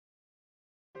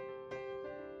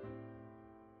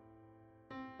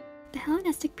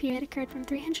Hellenistic period occurred from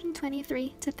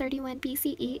 323 to 31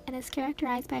 BCE and is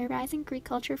characterized by a rise in Greek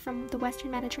culture from the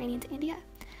western Mediterranean to India.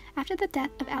 After the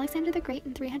death of Alexander the Great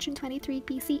in 323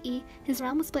 BCE, his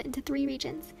realm was split into three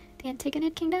regions: the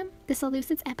Antigonid Kingdom, the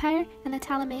Seleucid Empire, and the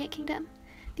Ptolemaic Kingdom.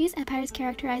 These empires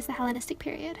characterized the Hellenistic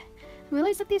period.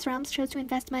 Rulers of these realms chose to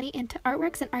invest money into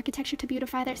artworks and architecture to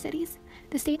beautify their cities.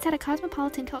 The states had a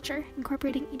cosmopolitan culture,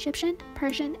 incorporating Egyptian,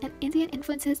 Persian, and Indian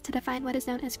influences to define what is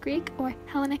known as Greek or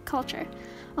Hellenic culture.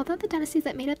 Although the dynasties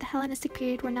that made up the Hellenistic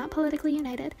period were not politically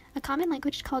united, a common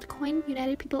language called Koine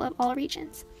united people of all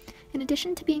regions. In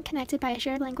addition to being connected by a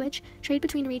shared language, trade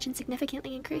between regions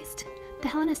significantly increased. The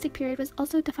Hellenistic period was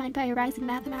also defined by a rise in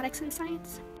mathematics and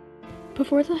science.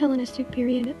 Before the Hellenistic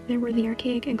period, there were the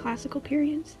Archaic and Classical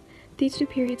periods. These two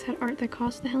periods had art that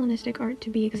caused the Hellenistic art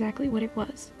to be exactly what it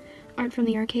was. Art from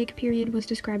the Archaic period was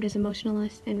described as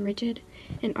emotionless and rigid,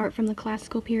 and art from the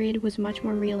Classical period was much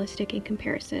more realistic in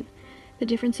comparison. The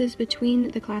differences between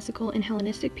the Classical and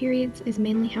Hellenistic periods is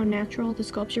mainly how natural the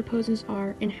sculpture poses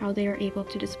are and how they are able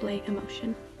to display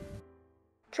emotion.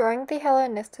 During the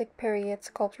Hellenistic period,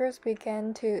 sculptors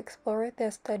began to explore the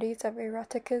studies of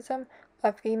eroticism,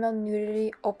 of female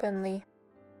nudity openly.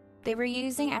 They were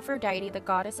using Aphrodite, the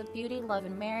goddess of beauty, love,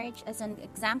 and marriage, as an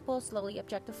example, slowly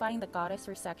objectifying the goddess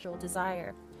for sexual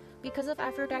desire. Because of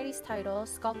Aphrodite's title,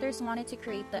 sculptors wanted to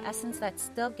create the essence that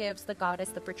still gives the goddess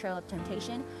the portrayal of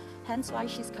temptation, hence why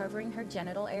she's covering her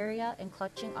genital area and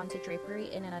clutching onto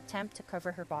drapery in an attempt to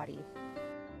cover her body.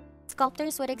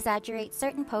 Sculptors would exaggerate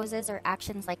certain poses or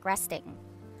actions like resting.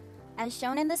 As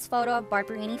shown in this photo of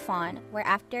Barberini faun, where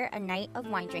after a night of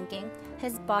wine drinking,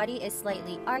 his body is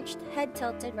slightly arched, head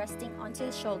tilted, resting onto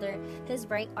his shoulder, his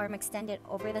right arm extended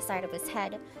over the side of his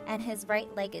head, and his right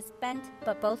leg is bent,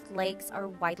 but both legs are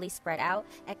widely spread out,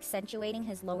 accentuating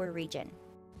his lower region.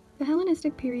 The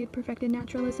Hellenistic period perfected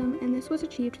naturalism, and this was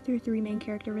achieved through three main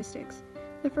characteristics.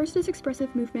 The first is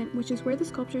expressive movement, which is where the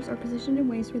sculptures are positioned in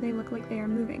ways where they look like they are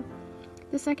moving.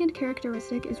 The second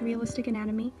characteristic is realistic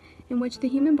anatomy, in which the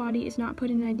human body is not put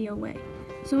in an ideal way.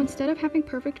 So instead of having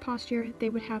perfect posture, they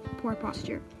would have poor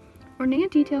posture. Ornate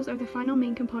details are the final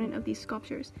main component of these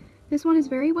sculptures. This one is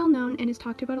very well known and is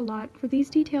talked about a lot, for these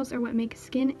details are what make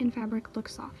skin and fabric look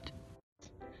soft.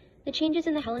 The changes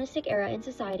in the Hellenistic era in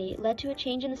society led to a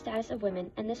change in the status of women,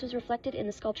 and this was reflected in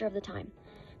the sculpture of the time.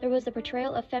 There was the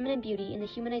portrayal of feminine beauty in the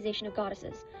humanization of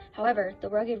goddesses. However, the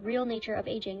rugged, real nature of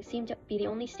aging seemed to be the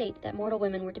only state that mortal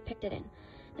women were depicted in.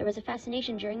 There was a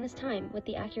fascination during this time with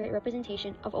the accurate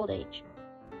representation of old age.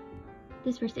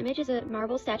 This first image is a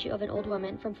marble statue of an old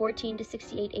woman from 14 to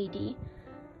 68 AD.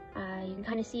 You can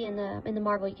kind of see in the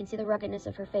marble, you can see the ruggedness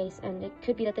of her face, and it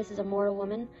could be that this is a mortal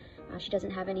woman. She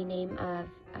doesn't have any name of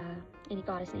any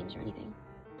goddess names or anything.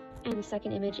 And the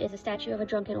second image is a statue of a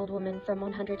drunken old woman from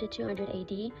 100 to 200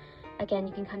 AD. Again,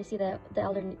 you can kind of see the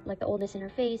oldness in her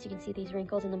face. You can see these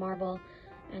wrinkles in the marble,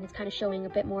 and it's kind of showing a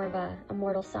bit more of a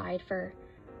mortal side for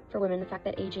women, the fact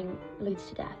that aging leads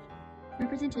to death.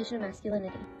 Representation of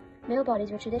masculinity. Male bodies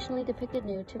were traditionally depicted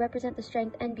nude to represent the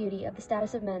strength and beauty of the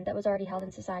status of men that was already held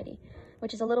in society,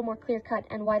 which is a little more clear-cut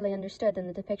and widely understood than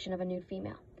the depiction of a nude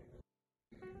female.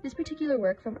 This particular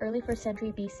work from early 1st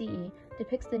century BCE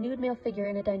depicts the nude male figure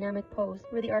in a dynamic pose,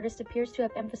 where the artist appears to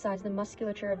have emphasized the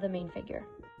musculature of the main figure.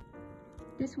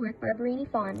 This work, Barberini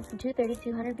faun, from 230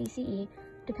 to 200 BCE,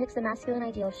 depicts the masculine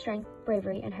ideal of strength,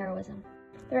 bravery, and heroism.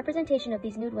 The representation of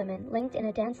these nude women, linked in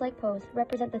a dance-like pose,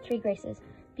 represent the three graces: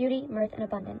 beauty, mirth, and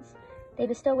abundance. They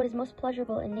bestow what is most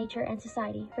pleasurable in nature and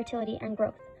society, fertility and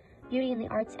growth, beauty in the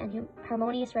arts, and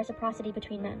harmonious reciprocity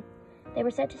between men. They were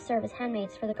said to serve as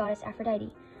handmaids for the goddess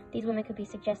Aphrodite. These women could be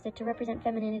suggested to represent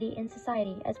femininity in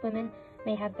society, as women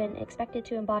may have been expected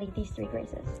to embody these three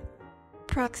graces.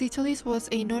 Praxiteles was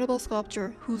a notable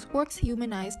sculptor whose works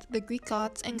humanized the Greek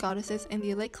gods and goddesses in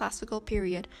the late classical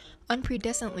period,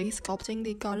 unprecedentedly sculpting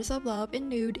the goddess of love in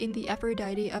nude in the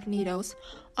Aphrodite of Knidos.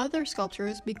 Other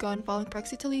sculptors began following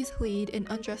Praxiteles' lead in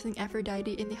undressing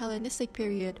Aphrodite in the Hellenistic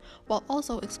period, while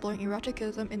also exploring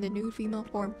eroticism in the nude female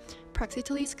form.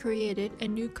 Praxiteles created a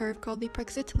new curve called the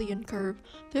Praxitelean curve.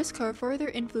 This curve further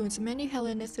influenced many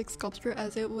Hellenistic sculpture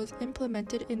as it was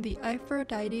implemented in the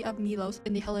Aphrodite of Knidos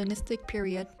in the Hellenistic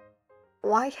period.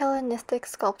 Why Hellenistic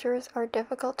sculptures are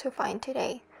difficult to find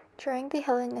today? During the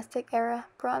Hellenistic era,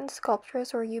 bronze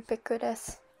sculptures were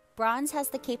ubiquitous. Bronze has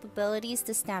the capabilities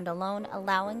to stand alone,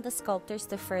 allowing the sculptors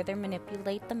to further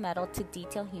manipulate the metal to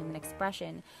detail human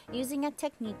expression, using a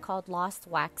technique called lost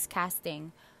wax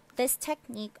casting. This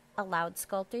technique allowed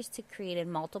sculptors to create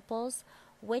in multiples,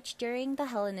 which during the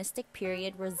Hellenistic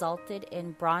period resulted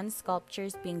in bronze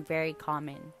sculptures being very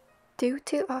common. Due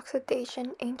to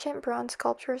oxidation, ancient bronze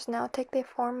sculptures now take the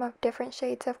form of different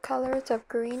shades of colors of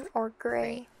green or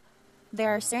gray. There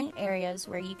are certain areas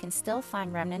where you can still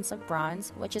find remnants of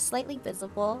bronze, which is slightly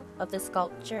visible of the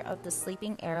sculpture of the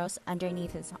sleeping Eros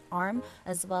underneath his arm,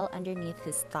 as well underneath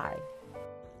his thigh.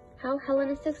 How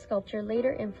Hellenistic sculpture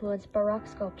later influenced Baroque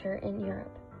sculpture in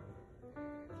Europe.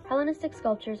 Hellenistic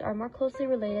sculptures are more closely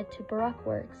related to Baroque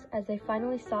works, as they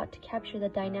finally sought to capture the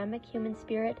dynamic human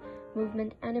spirit,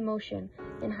 movement, and emotion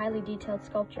in highly detailed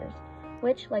sculptures,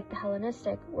 which, like the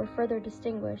Hellenistic, were further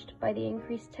distinguished by the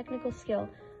increased technical skill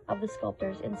of the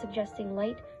sculptors in suggesting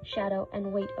light, shadow,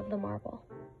 and weight of the marble.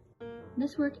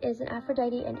 This work is an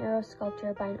Aphrodite and Eros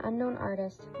sculpture by an unknown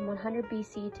artist from 100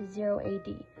 BC to 0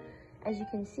 AD. As you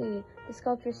can see, the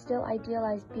sculpture still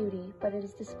idealized beauty, but it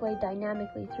is displayed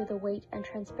dynamically through the weight and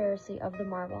transparency of the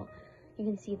marble. You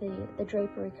can see the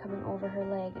drapery coming over her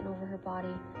leg and over her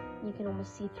body, and you can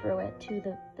almost see through it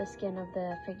to the skin of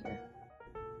the figure.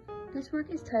 This work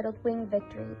is titled Winged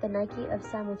Victory, the Nike of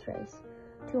Samothrace,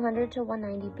 200 to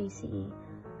 190 BCE,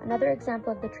 another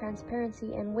example of the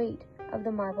transparency and weight of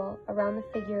the marble around the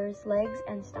figure's legs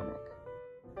and stomach.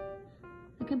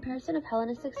 The comparison of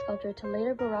Hellenistic sculpture to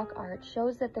later Baroque art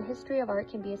shows that the history of art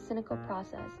can be a cynical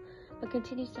process, but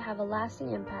continues to have a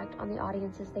lasting impact on the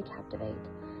audiences they captivate.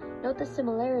 Note the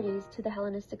similarities to the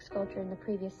Hellenistic sculpture in the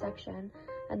previous section,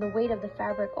 and the weight of the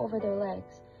fabric over their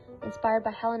legs. Inspired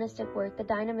by Hellenistic work, the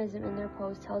dynamism in their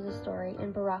pose tells a story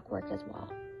in Baroque work as well.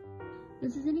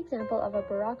 This is an example of a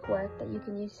Baroque work that you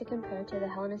can use to compare to the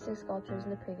Hellenistic sculptures in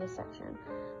the previous section.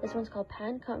 This one's called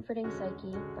Pan Comforting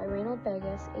Psyche by Reinhold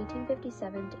Begas,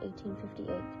 1857 to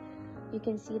 1858. You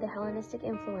can see the Hellenistic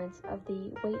influence of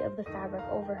the weight of the fabric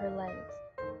over her legs.